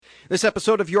This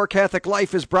episode of Your Catholic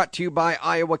Life is brought to you by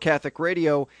Iowa Catholic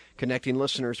Radio, connecting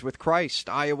listeners with Christ.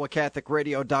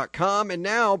 iowacatholicradio.com, and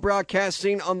now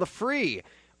broadcasting on the free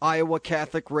Iowa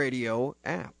Catholic Radio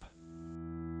app.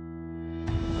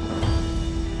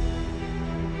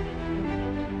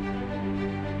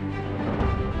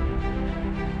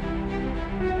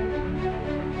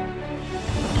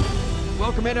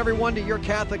 Welcome in, everyone, to Your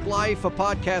Catholic Life, a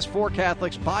podcast for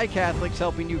Catholics by Catholics,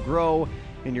 helping you grow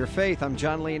in your faith. I'm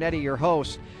Jon Leonetti, your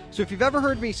host. So if you've ever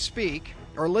heard me speak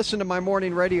or listen to my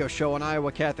morning radio show on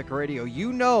Iowa Catholic Radio,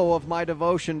 you know of my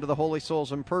devotion to the holy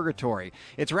souls in purgatory.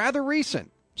 It's rather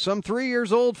recent, some 3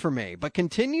 years old for me, but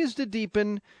continues to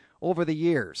deepen over the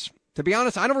years. To be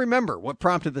honest, I don't remember what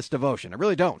prompted this devotion. I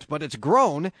really don't, but it's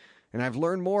grown, and I've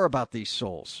learned more about these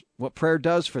souls, what prayer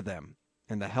does for them,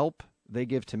 and the help they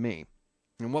give to me.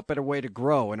 And what better way to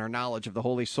grow in our knowledge of the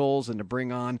holy souls and to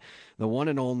bring on the one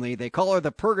and only, they call her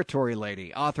the Purgatory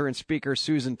Lady, author and speaker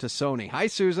Susan Tassone. Hi,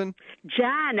 Susan.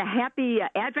 Jon, happy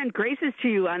Advent graces to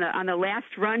you on the last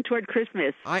run toward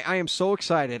Christmas. I am so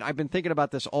excited. I've been thinking about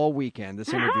this all weekend,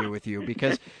 this interview with you,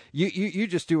 because you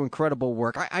just do incredible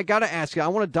work. I got to ask you, I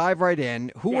want to dive right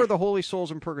in. Who are the holy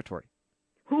souls in purgatory?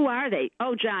 Who are they?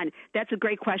 Oh, Jon, that's a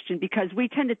great question, because we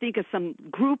tend to think of some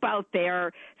group out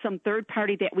there, some third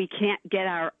party that we can't get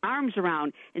our arms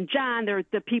around. And, Jon, they're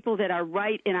the people that are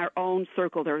right in our own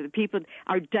circle. They're the people,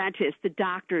 our dentists, the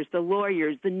doctors, the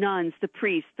lawyers, the nuns, the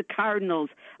priests, the cardinals,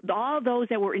 all those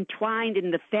that were entwined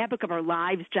in the fabric of our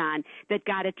lives, Jon, that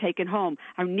God had taken home.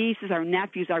 Our nieces, our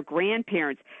nephews, our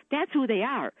grandparents. That's who they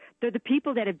are. They're the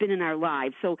people that have been in our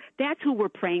lives. So that's who we're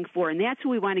praying for, and that's who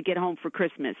we want to get home for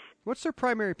Christmas. What's their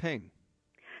primary pain?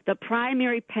 The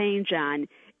primary pain, Jon,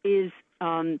 is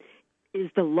the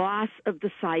loss of the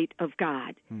sight of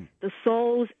God. The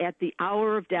soul's at the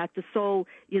hour of death. The soul,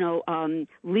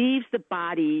 leaves the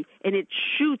body, and it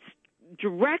shoots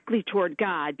directly toward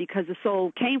God, because the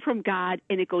soul came from God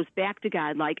and it goes back to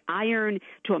God like iron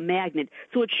to a magnet.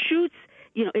 So it shoots.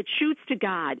 It shoots to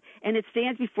God, and it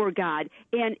stands before God,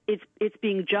 and it's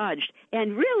being judged.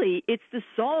 And really, it's the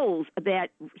souls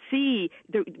that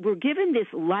we're given this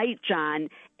light, Jon,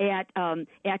 at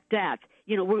death.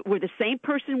 We're the same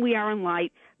person we are in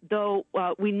light, though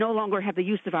we no longer have the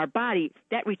use of our body.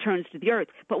 That returns to the earth.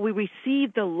 But we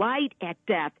receive the light at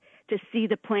death to see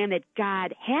the plan that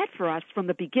God had for us from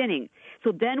the beginning.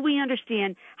 So then we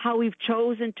understand how we've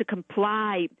chosen to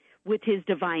comply with his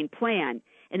divine plan.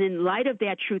 And in light of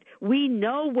that truth, we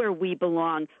know where we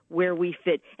belong, where we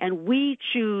fit, and we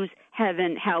choose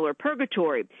heaven, hell, or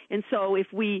purgatory. And so if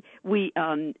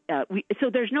so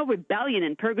there's no rebellion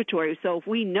in purgatory. So if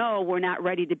we know we're not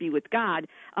ready to be with God,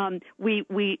 we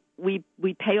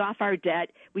pay off our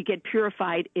debt. We get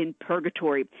purified in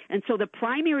purgatory. And so the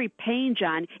primary pain,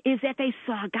 Jon, is that they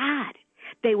saw God.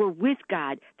 They were with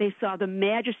God. They saw the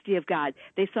majesty of God.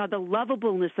 They saw the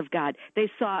lovableness of God. They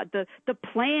saw the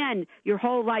plan, your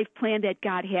whole life plan that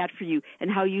God had for you, and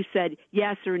how you said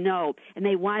yes or no. And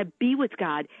they want to be with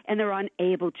God, and they're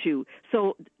unable to.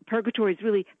 So purgatory is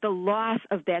really the loss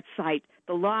of that sight,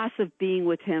 the loss of being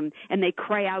with him, and they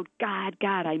cry out, God,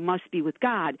 God, I must be with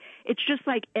God. It's just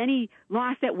like any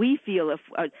loss that we feel. If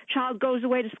a child goes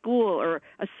away to school, or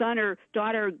a son or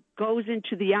daughter goes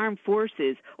into the armed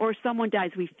forces, or someone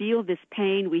dies, we feel this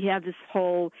pain, we have this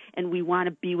hole, and we want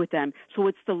to be with them. So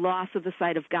it's the loss of the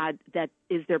sight of God that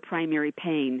is their primary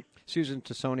pain. Susan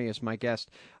Tassone is my guest.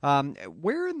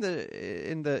 Where in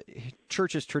the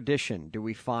church's tradition do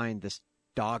we find this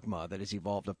dogma that has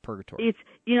evolved of purgatory? It's,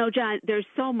 Jon, there's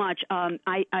so much.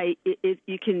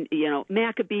 You can,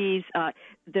 Maccabees,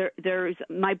 there's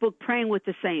my book, Praying with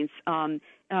the Saints,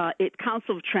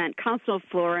 Council of Trent, Council of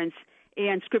Florence,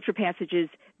 and scripture passages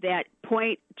that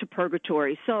point to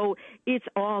purgatory. So it's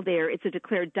all there. It's a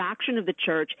declared doctrine of the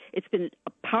church. It's been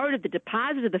a part of the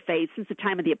deposit of the faith since the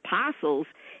time of the apostles,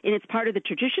 and it's part of the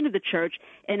tradition of the church,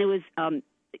 and it was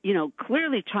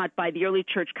clearly taught by the early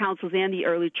church councils and the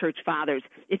early church fathers.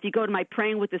 If you go to my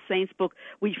Praying with the Saints book,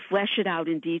 we flesh it out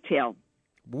in detail.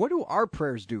 What do our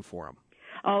prayers do for them?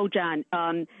 Oh, Jon,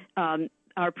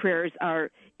 our prayers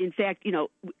are, in fact,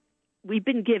 we've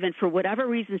been given, for whatever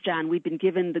reasons, Jon, we've been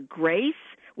given the grace,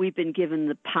 we've been given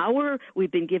the power,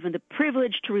 we've been given the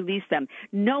privilege to release them.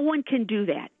 No one can do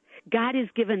that. God has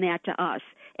given that to us.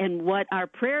 And what our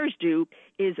prayers do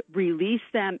is release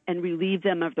them and relieve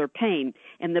them of their pain.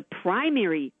 And the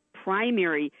primary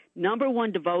number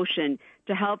one devotion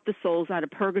to help the souls out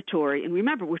of purgatory, and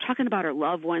remember, we're talking about our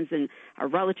loved ones and our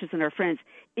relatives and our friends,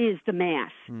 is the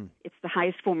Mass. It's the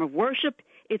highest form of worship.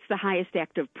 It's the highest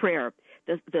act of prayer.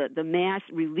 the Mass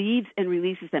relieves and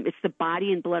releases them. It's the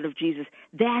body and blood of Jesus.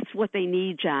 That's what they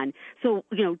need, John. So,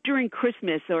 during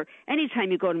Christmas or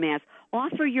anytime you go to Mass,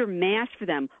 offer your Mass for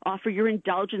them, offer your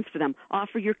indulgence for them,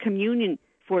 offer your communion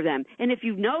for them. And if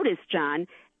you've noticed, John,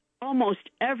 almost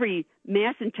every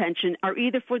Mass intention are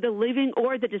either for the living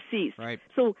or the deceased. Right.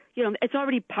 So, it's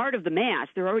already part of the Mass.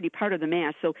 They're already part of the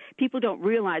Mass. So people don't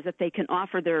realize that they can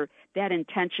offer that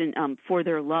intention for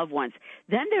their loved ones.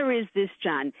 Then there is this,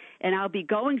 John, and I'll be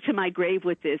going to my grave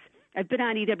with this. I've been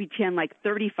on EWTN like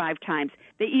 35 times.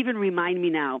 They even remind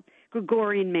me now.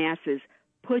 Gregorian Masses.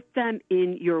 Put them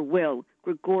in your will.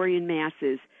 Gregorian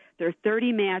Masses. There are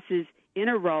 30 Masses in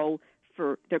a row.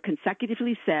 They're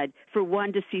consecutively said for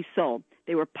one deceased soul.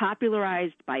 They were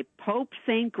popularized by Pope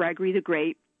St. Gregory the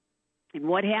Great. And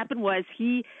what happened was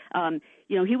he ran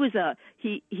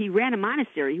a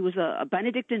monastery. He was a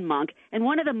Benedictine monk, and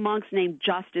one of the monks named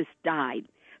Justice died.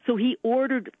 So he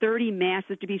ordered 30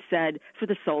 Masses to be said for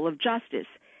the soul of Justice.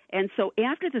 And so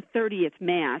after the 30th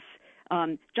Mass,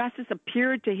 Justice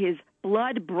appeared to his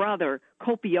blood brother,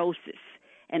 Copiosus.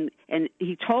 And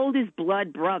he told his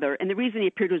blood brother, and the reason he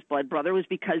appeared to his blood brother was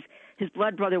because his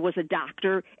blood brother was a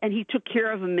doctor, and he took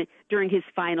care of him during his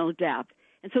final death.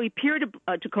 And so he appeared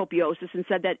to Copiosus and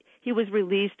said that he was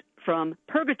released from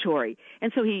purgatory.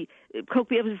 And so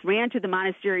Copiosus ran to the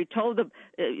monastery, told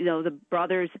the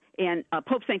brothers, and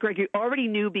Pope St. Gregory already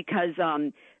knew because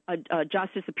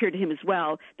Justice appeared to him as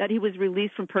well, that he was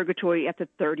released from purgatory at the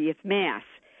 30th Mass.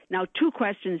 Now, two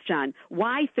questions, John.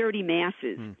 Why 30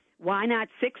 Masses? Why not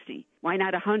 60? Why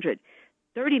not 100?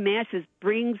 30 Masses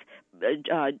brings,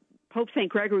 Pope St.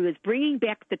 Gregory was bringing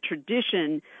back the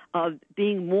tradition of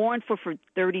being mourned for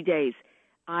 30 days.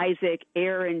 Isaac,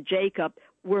 Aaron, Jacob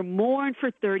were mourned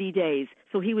for 30 days.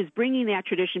 So he was bringing that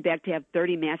tradition back to have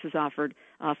 30 Masses offered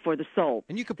for the soul.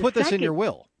 And you could put this in your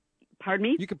will. Pardon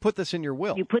me? You could put this in your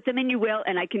will. You put them in your will,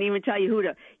 and I can even tell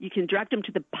you you can direct them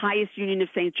to the Pious Union of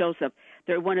St. Joseph.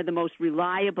 They're one of the most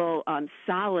reliable,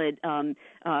 solid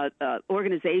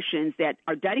organizations that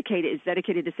are dedicated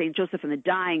to St. Joseph and the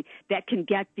dying that can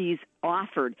get these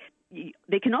offered.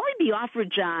 They can only be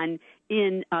offered, John,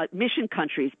 in mission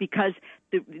countries because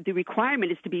the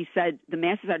requirement is to be said, the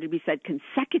Masses are to be said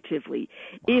consecutively.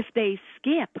 Wow. If they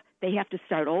skip, they have to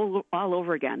start all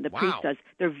over again. The priest does.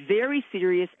 They're very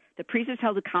serious. The priest is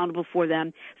held accountable for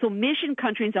them. So mission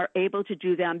countries are able to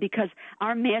do them because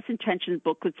our Mass intentions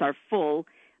booklets are full.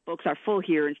 Books are full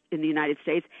here in the United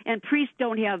States, and priests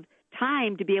don't have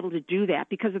time to be able to do that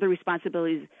because of the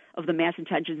responsibilities of the Mass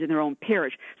intentions in their own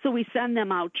parish. So we send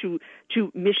them out to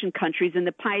mission countries, and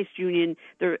the Pious Union,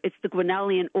 it's the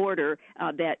Guanellian order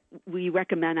that we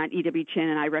recommend on EWTN,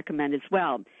 and I recommend as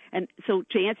well. And so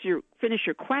to finish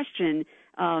your question,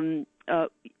 I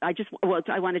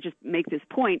want to just make this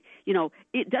point.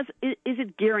 Is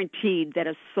it guaranteed that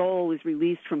a soul is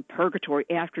released from purgatory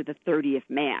after the 30th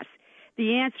Mass?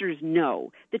 The answer is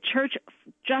no. The Church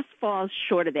just falls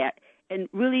short of that and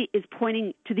really is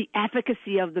pointing to the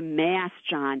efficacy of the Mass,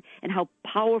 John, and how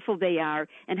powerful they are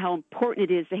and how important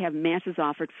it is to have Masses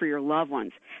offered for your loved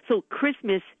ones. So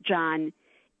Christmas, John,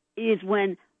 is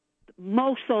when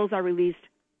most souls are released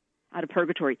out of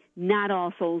purgatory. Not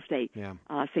All Souls Day. Yeah.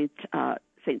 St.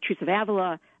 Teresa of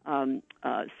Avila,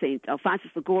 St. Alphonsus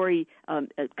Liguori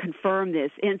confirm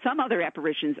this, and some other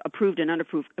apparitions, approved and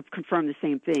unapproved, confirm the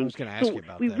same thing. I was going to ask you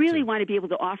about that. We really want to be able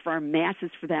to offer our Masses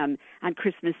for them on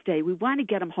Christmas Day. We want to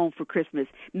get them home for Christmas.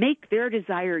 Make their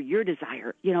desire your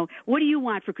desire. What do you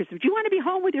want for Christmas? Do you want to be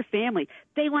home with your family?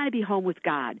 They want to be home with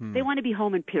God. They want to be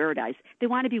home in paradise. They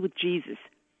want to be with Jesus.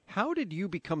 How did you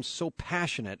become so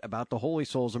passionate about the holy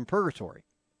souls in purgatory?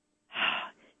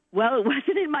 Well, it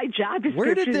wasn't in my job description.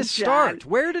 Where did this start?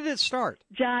 Where did it start?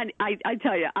 John, I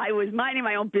tell you, I was minding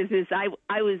my own business. I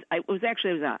was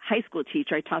a high school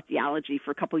teacher. I taught theology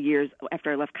for a couple of years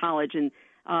after I left college, and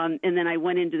then I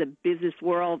went into the business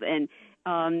world. And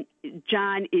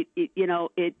John,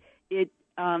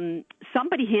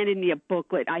 somebody handed me a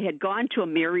booklet. I had gone to a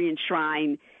Marian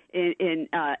shrine and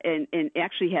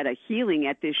actually had a healing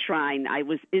at this shrine. I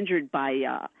was injured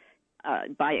by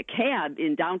a cab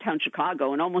in downtown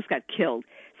Chicago and almost got killed.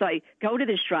 So I go to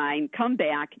the shrine, come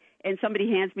back, and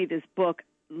somebody hands me this book,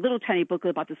 little tiny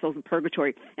booklet about the souls in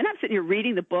purgatory. And I'm sitting here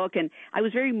reading the book, and I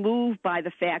was very moved by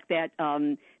the fact that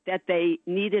they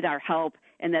needed our help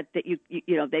and that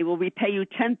they will repay you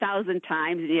 10,000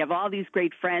 times, and you have all these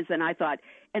great friends. And I thought,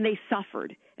 and they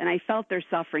suffered, and I felt their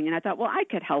suffering, and I thought, well, I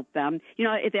could help them.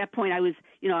 At that point, I was,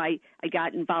 I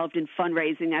got involved in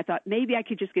fundraising. I thought maybe I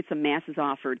could just get some Masses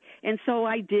offered, and so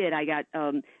I did. I got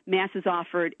Masses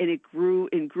offered, and it grew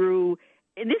and grew.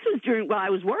 And this was while I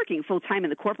was working full time in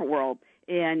the corporate world,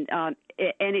 and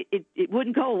and it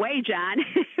wouldn't go away, John.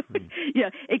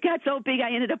 It got so big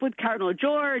I ended up with Cardinal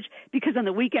George, because on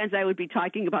the weekends I would be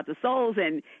talking about the souls,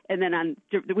 and then on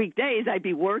the weekdays I'd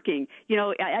be working.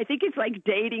 I think it's like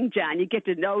dating, John. You get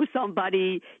to know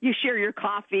somebody, you share your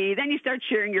coffee, then you start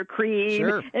sharing your cream,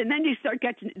 sure. and then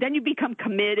then you become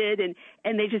committed,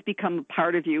 and they just become a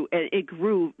part of you. And it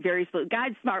grew very slow.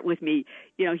 God's smart with me.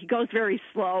 He goes very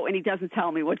slow, and he doesn't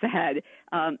tell me what's ahead.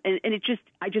 I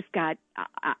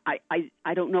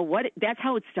don't know what that's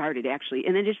how it started, actually,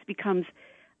 and then it just becomes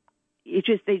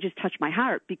they just touch my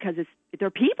heart, because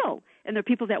they're people, and they're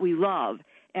people that we love,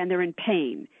 and they're in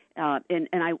pain, and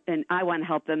I want to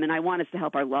help them, and I want us to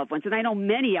help our loved ones, and I know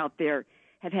many out there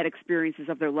have had experiences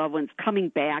of their loved ones coming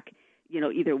back,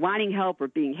 either wanting help or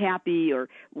being happy or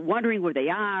wondering where they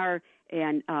are.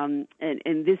 And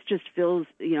this just fills,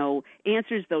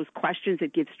 answers those questions.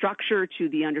 It gives structure to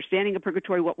the understanding of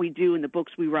purgatory, what we do in the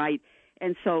books we write.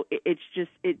 And so it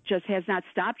just has not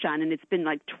stopped, John, and it's been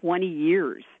like 20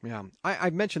 years. Yeah.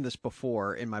 I've mentioned this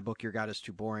before in my book, Your God is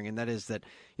Too Boring, and that is that,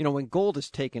 when gold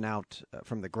is taken out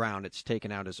from the ground, it's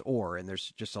taken out as ore, and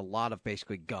there's just a lot of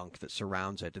basically gunk that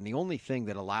surrounds it. And the only thing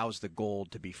that allows the gold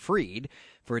to be freed,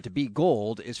 for it to be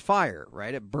gold, is fire,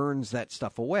 right? It burns that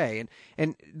stuff away.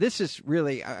 And this is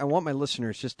really, I want my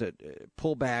listeners just to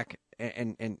pull back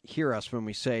and hear us when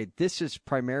we say this is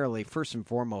primarily, first and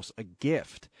foremost, a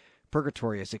gift.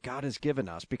 Purgatory is that God has given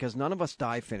us, because none of us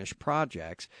die finished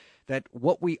projects, that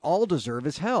what we all deserve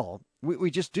is hell.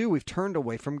 We just do. We've turned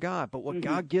away from God. But what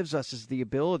God gives us is the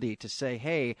ability to say,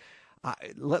 hey,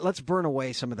 let's burn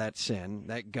away some of that sin,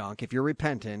 that gunk, if you're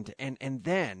repentant, and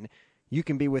then you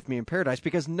can be with me in paradise,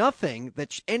 because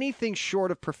anything short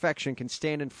of perfection can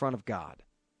stand in front of God.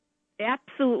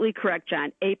 Absolutely correct,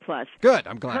 John. A+. Good.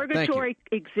 I'm glad. Purgatory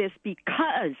exists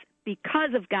because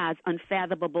of God's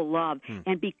unfathomable love,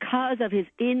 and because of his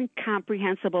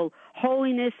incomprehensible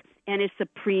holiness and his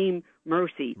supreme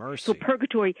mercy. So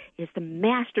purgatory is the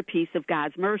masterpiece of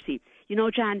God's mercy.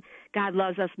 John, God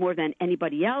loves us more than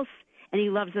anybody else, and he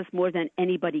loves us more than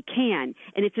anybody can.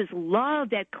 And it's his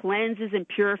love that cleanses and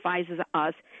purifies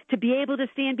us to be able to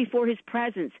stand before his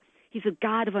presence. He's a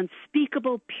God of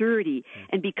unspeakable purity.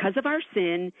 And because of our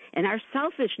sin and our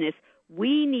selfishness,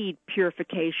 we need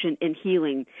purification and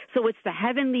healing. So it's the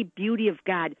heavenly beauty of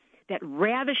God that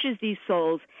ravishes these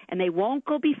souls, and they won't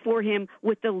go before him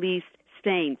with the least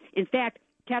stain. In fact,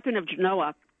 Catherine of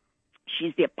Genoa,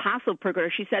 she's the apostle of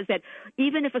purgatory. She says that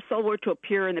even if a soul were to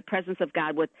appear in the presence of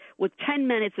God with 10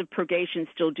 minutes of purgation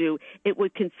still due, it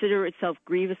would consider itself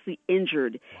grievously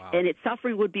injured. Wow. And its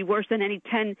suffering would be worse than any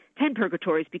 10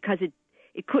 purgatories, because it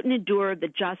couldn't endure the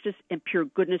justice and pure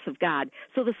goodness of God.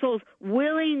 So the souls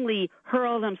willingly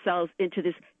hurl themselves into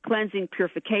this cleansing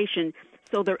purification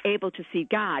so they're able to see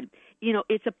God.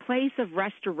 It's a place of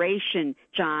restoration,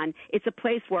 John. It's a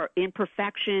place where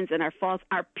imperfections and our faults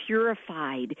are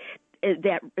purified,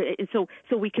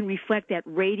 so we can reflect that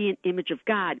radiant image of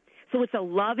God. So it's a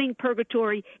loving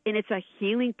purgatory, and it's a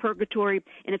healing purgatory,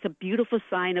 and it's a beautiful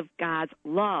sign of God's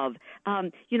love.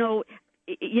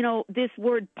 This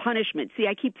word punishment, see,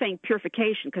 I keep saying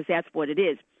purification because that's what it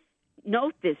is.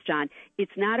 Note this, John,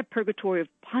 it's not a purgatory of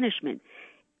punishment.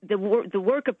 The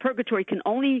work of purgatory can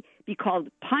only be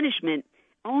called punishment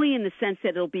only in the sense that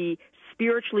it'll be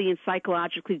spiritually and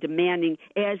psychologically demanding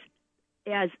as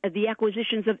the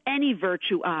acquisitions of any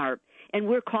virtue are. And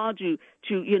we're called to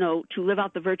live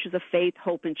out the virtues of faith,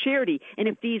 hope, and charity. And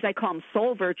if these, I call them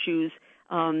soul virtues,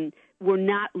 were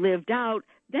not lived out,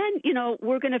 then,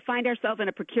 we're going to find ourselves in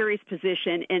a precarious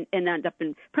position and end up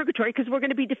in purgatory, because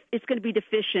it's going to be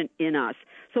deficient in us.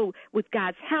 So with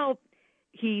God's help,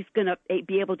 he's going to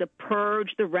be able to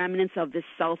purge the remnants of this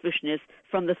selfishness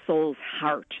from the soul's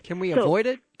heart. Can we avoid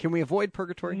it? Can we avoid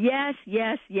purgatory? Yes.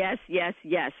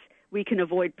 We can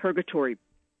avoid purgatory.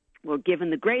 We're given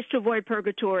the grace to avoid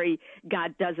purgatory.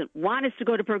 God doesn't want us to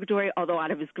go to purgatory, although out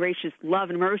of his gracious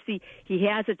love and mercy, he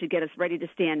has it to get us ready to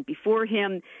stand before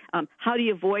him. How do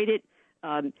you avoid it?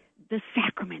 The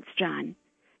sacraments, John.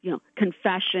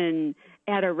 Confession,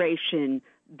 adoration,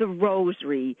 the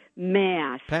rosary,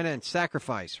 Mass. Penance,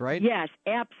 sacrifice, right? Yes,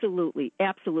 absolutely.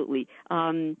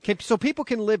 So people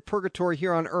can live purgatory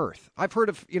here on earth. I've heard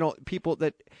of, people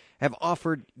that have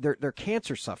offered their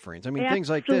cancer sufferings. I mean, things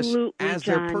like this as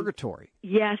John. their purgatory.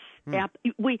 Yes.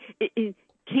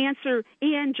 Cancer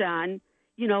and, John,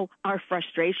 our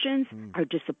frustrations, our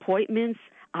disappointments,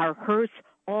 our hurts,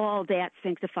 all that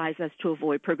sanctifies us to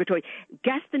avoid purgatory.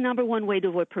 Guess the number one way to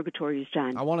avoid purgatory is,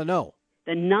 John? I want to know.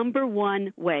 The number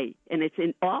one way, and it's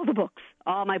in all the books,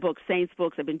 all my books, saints'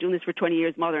 books. I've been doing this for 20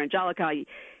 years, Mother Angelica.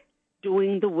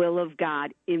 doing the will of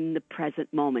God in the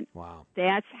present moment. Wow.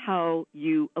 That's how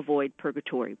you avoid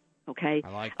purgatory, okay? I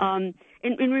like that.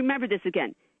 And remember this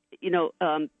again.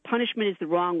 Punishment is the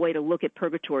wrong way to look at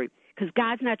purgatory because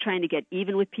God's not trying to get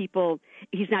even with people.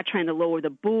 He's not trying to lower the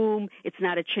boom. It's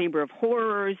not a chamber of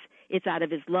horrors. It's out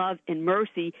of his love and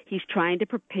mercy. He's trying to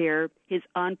prepare his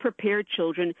unprepared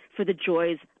children for the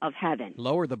joys of heaven.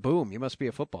 Lower the boom. You must be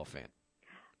a football fan.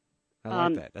 I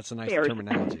like that. That's a nice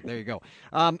terminology. There you go.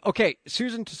 Okay,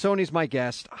 Susan Tassone's my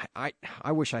guest.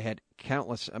 I wish I had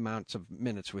countless amounts of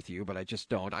minutes with you, but I just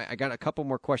don't. I got a couple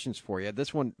more questions for you.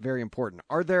 This one, very important.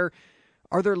 Are there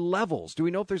levels? Do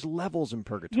we know if there's levels in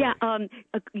purgatory? Yeah.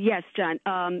 Yes, John.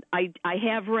 I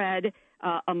have read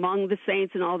among the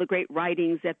saints and all the great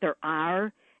writings that there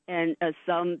are, and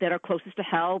some that are closest to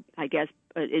hell. I guess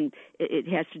it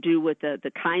has to do with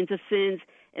the kinds of sins,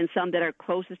 and some that are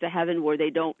closest to heaven where they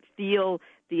don't feel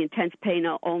the intense pain,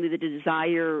 only the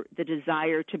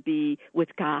desire to be with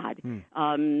God.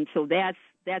 So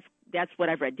that's what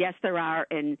I've read. Yes, there are,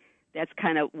 and that's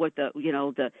kind of what the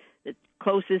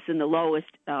closest and the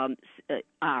lowest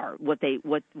are, what they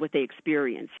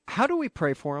experience. How do we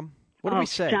pray for them? What do we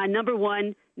say? John, number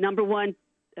one,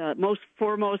 most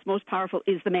foremost, most powerful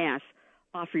is the Mass.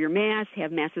 Offer your Mass,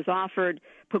 have Masses offered,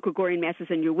 put Gregorian Masses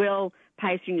in your will.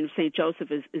 Pius Union of St. Joseph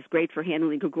is great for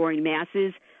handling Gregorian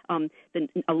Masses. Then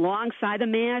alongside the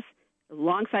Mass,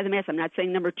 I'm not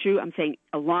saying number two, I'm saying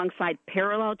alongside,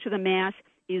 parallel to the Mass,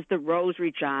 is the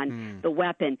Rosary, John, the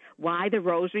weapon. Why the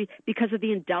Rosary? Because of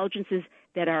the indulgences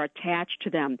that are attached to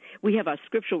them. We have a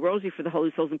scriptural Rosary for the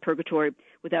Holy Souls in Purgatory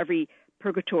with every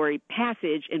Purgatory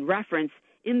passage and reference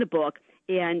in the book.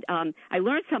 And I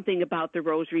learned something about the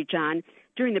Rosary, John.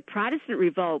 During the Protestant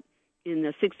Revolt in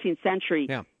the 16th century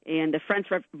and the French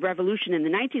Revolution in the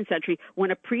 19th century,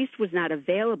 when a priest was not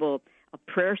available, a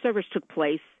prayer service took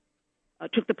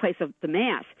the place of the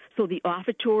Mass. So the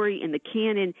offertory and the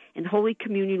canon and Holy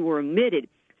Communion were omitted.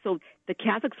 So the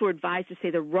Catholics were advised to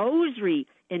say the Rosary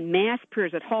and Mass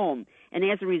prayers at home. And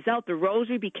as a result, the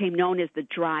Rosary became known as the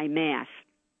dry Mass.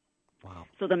 Wow.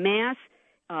 So the Mass,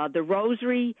 the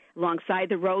Rosary, alongside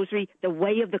the Rosary, the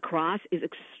Way of the Cross is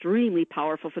extremely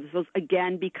powerful for the souls,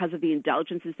 again, because of the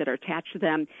indulgences that are attached to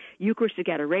them. Eucharistic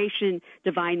Adoration,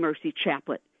 Divine Mercy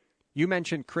Chaplet. You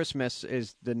mentioned Christmas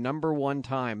is the number one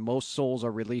time most souls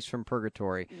are released from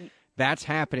purgatory. That's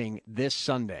happening this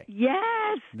Sunday.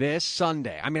 Yes. This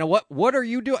Sunday. I mean, what are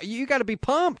you doing? You got to be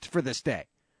pumped for this day.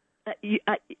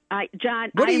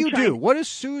 John, what do you do? What does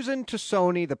Susan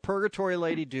Tassone, the Purgatory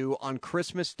Lady, do on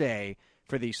Christmas Day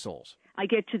for these souls? I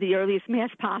get to the earliest Mass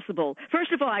possible.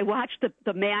 First of all, I watch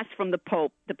the Mass from the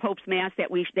Pope, the Pope's Mass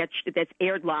that's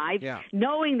aired live,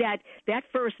 knowing that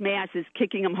first Mass is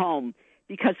kicking them home.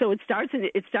 Because it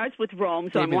starts with Rome,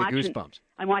 so I'm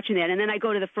watching that, and then I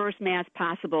go to the first Mass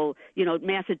possible.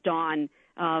 Mass at dawn.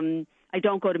 I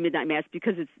don't go to midnight Mass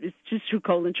because it's just too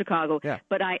cold in Chicago. Yeah.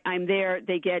 But I'm there.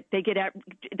 They get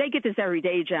this every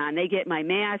day, John. They get my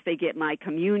Mass, they get my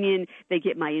communion, they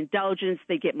get my indulgence,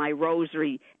 they get my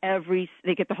Rosary.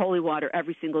 They get the holy water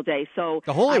every single day. So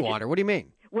the holy water. What do you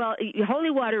mean? Well,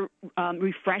 holy water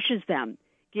refreshes them,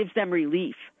 gives them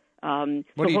relief.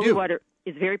 What do you do? Water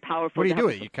is very powerful. What do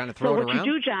you do? You kind of throw it around? So what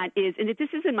you do, John, is, and this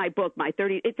is in my book,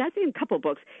 that's in a couple of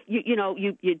books.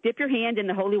 You dip your hand in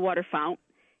the holy water fount,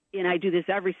 and I do this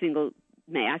every single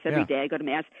Mass, every day I go to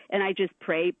Mass, and I just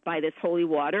pray by this holy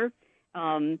water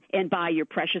and by your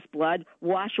precious blood,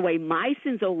 wash away my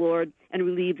sins, O Lord, and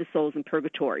relieve the souls in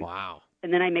purgatory. Wow.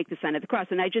 And then I make the sign of the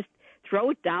cross, and I just throw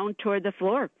it down toward the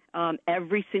floor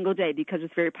every single day because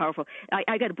it's very powerful.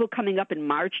 I got a book coming up in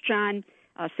March, John,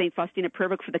 St. Faustina Prayer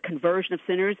Book for the Conversion of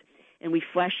Sinners, and we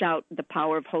flesh out the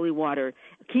power of holy water.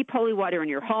 Keep holy water in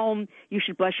your home. You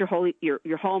should bless your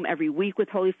home every week with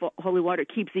holy water. It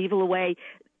keeps evil away.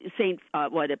 Blessed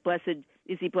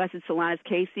Solanus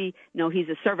Casey? No, he's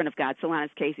a servant of God,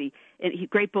 Solanus Casey. And he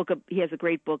has a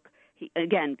great book. He,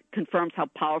 again, confirms how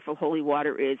powerful holy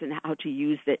water is and how to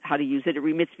use it. It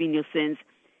remits venial sins.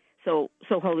 So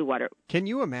holy water. Can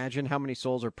you imagine how many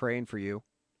souls are praying for you?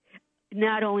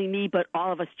 Not only me, but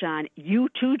all of us, John. You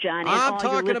too, John. And I'm all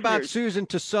talking your about listeners. Susan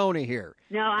Tassone here.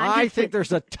 No, I think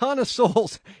there's a ton of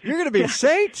souls. You're going to be a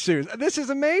saint, Susan. This is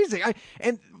amazing.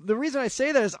 And the reason I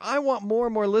say that is I want more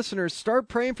and more listeners start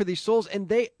praying for these souls, and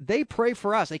they pray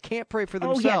for us. They can't pray for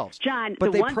themselves. Oh, yes, John.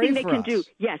 But the one thing they can do,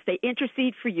 yes, they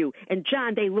intercede for you. And,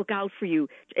 John, they look out for you,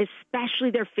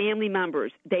 especially their family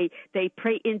members. They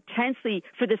pray intensely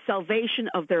for the salvation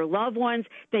of their loved ones.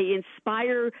 They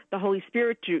inspire the Holy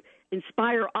Spirit to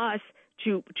inspire us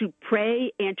to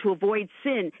pray and to avoid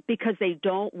sin because they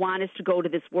don't want us to go to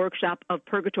this workshop of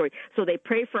purgatory. So they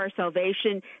pray for our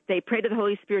salvation. They pray to the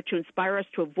Holy Spirit to inspire us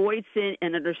to avoid sin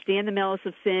and understand the malice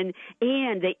of sin,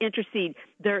 and they intercede.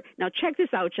 Now check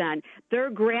this out, John. Their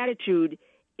gratitude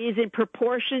is in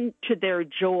proportion to their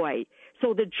joy.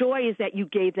 So the joy is that you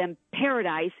gave them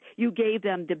paradise, you gave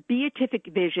them the beatific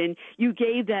vision, you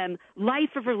gave them life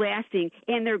everlasting,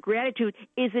 and their gratitude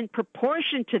is in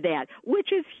proportion to that,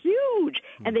 which is huge.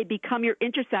 And they become your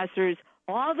intercessors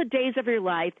all the days of your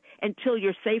life until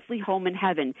you're safely home in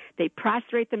heaven. They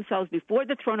prostrate themselves before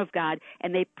the throne of God,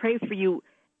 and they pray for you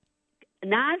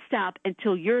nonstop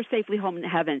until you're safely home in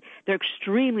heaven. They're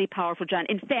extremely powerful, John.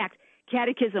 In fact,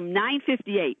 Catechism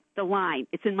 958, the line,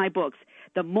 it's in my books.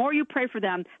 The more you pray for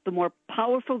them, the more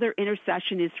powerful their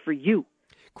intercession is for you.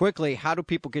 Quickly, how do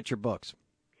people get your books?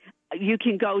 You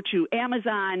can go to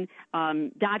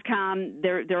Amazon.com.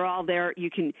 They're all there. You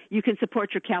can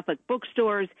support your Catholic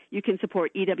bookstores. You can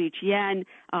support EWTN.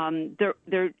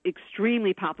 They're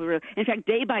extremely popular. In fact,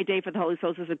 Day by Day for the Holy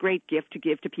Souls is a great gift to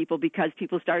give to people because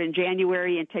people start in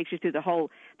January and takes you through the whole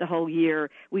year.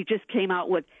 We just came out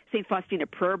with St. Faustina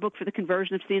prayer book for the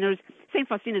conversion of sinners. St.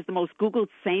 Faustina is the most Googled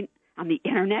saint on the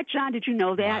internet, John. Did you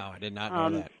know that? Wow, I did not know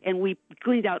that. And we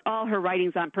cleaned out all her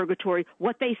writings on purgatory,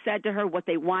 what they said to her, what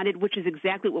they wanted, which is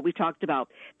exactly what we talked about.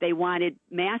 They wanted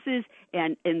masses,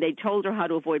 and they told her how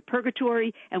to avoid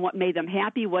purgatory, and what made them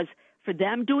happy was for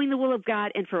them doing the will of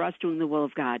God and for us doing the will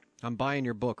of God. I'm buying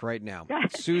your book right now.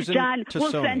 Susan John, Tassone.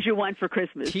 we'll send you one for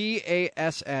Christmas. Tassone,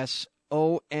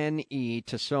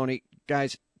 Tassone.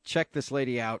 Guys, check this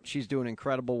lady out. She's doing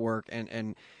incredible work,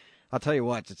 and I'll tell you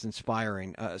what, it's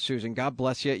inspiring. Susan, God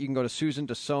bless you. You can go to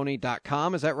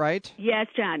susantassone.com. Is that right? Yes,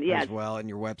 John, yes. As well, and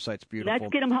your website's beautiful. Let's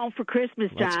get them home for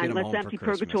Christmas, John. Let's empty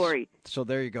purgatory. So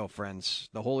there you go, friends.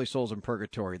 The holy souls in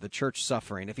purgatory, the church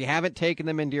suffering. If you haven't taken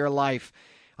them into your life,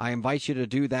 I invite you to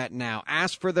do that now.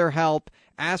 Ask for their help,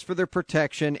 ask for their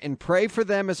protection, and pray for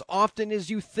them as often as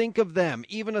you think of them.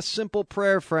 Even a simple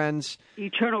prayer, friends.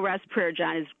 Eternal rest prayer,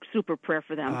 John, is super prayer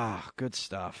for them. Good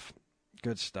stuff.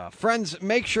 Good stuff. Friends,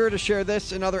 make sure to share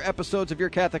this and other episodes of Your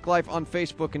Catholic Life on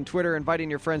Facebook and Twitter,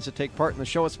 inviting your friends to take part in the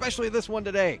show, especially this one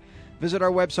today. Visit our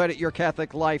website at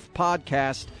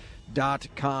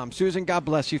yourcatholiclifepodcast.com. Susan, God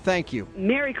bless you. Thank you.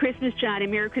 Merry Christmas, John, and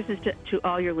Merry Christmas to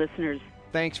all your listeners.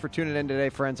 Thanks for tuning in today,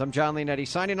 friends. I'm Jon Leonetti,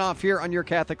 signing off here on Your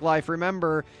Catholic Life.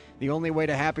 Remember, the only way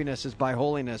to happiness is by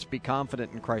holiness. Be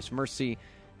confident in Christ's mercy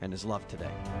and his love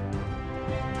today.